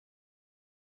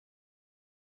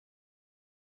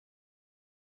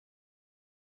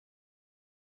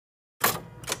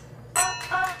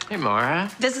Hey, Mara.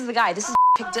 This is the guy. This is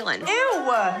Pick Dylan.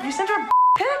 Ew! You sent her a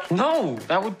pic? No,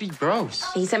 that would be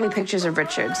gross. He sent me pictures of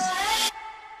Richards.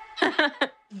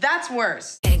 That's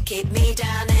worse.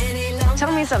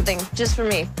 Tell me something, just for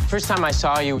me. First time I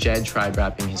saw you, Jed tried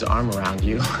wrapping his arm around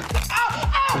you.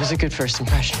 It was a good first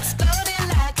impression.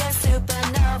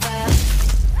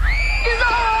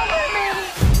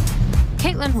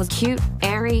 Caitlin was cute,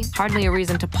 airy, hardly a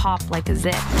reason to pop like a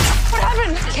zit. What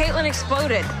happened? Caitlin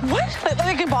exploded. What?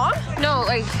 Like a bomb? No,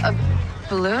 like a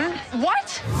balloon?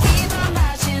 What?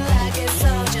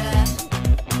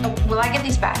 Will I get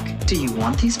these back? Do you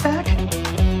want these back?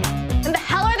 When the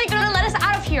hell are they gonna let us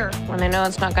out of here? When I know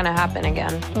it's not gonna happen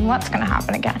again. Then what's gonna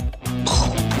happen again?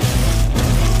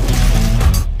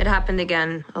 It happened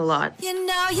again a lot. You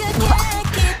know you can't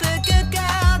keep a good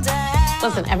girl down.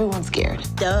 Listen, everyone's scared.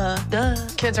 Duh.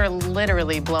 Kids are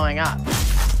literally blowing up.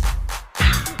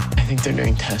 I think they're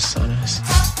doing tests on us.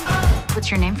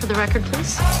 What's your name for the record,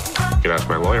 please? You can ask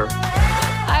my lawyer.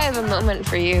 I have a moment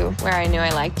for you where I knew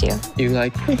I liked you. You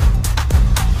like me?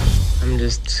 I'm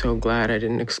just so glad I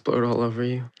didn't explode all over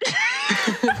you.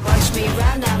 Watch me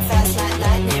run, I'm fast like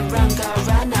lightning. Run, go,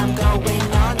 run, I'm going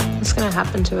on. What's gonna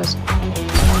happen to us?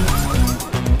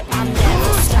 I'm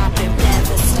never stopping,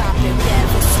 never stopping,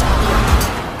 never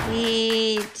stopping.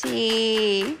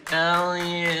 E.T.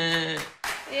 Elliot.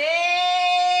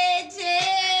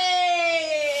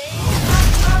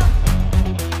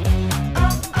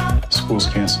 School's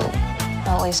canceled.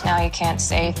 Well, at least now you can't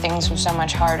say things were so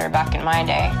much harder back in my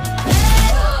day.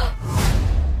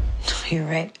 You're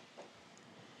right.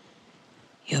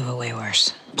 You have it way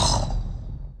worse.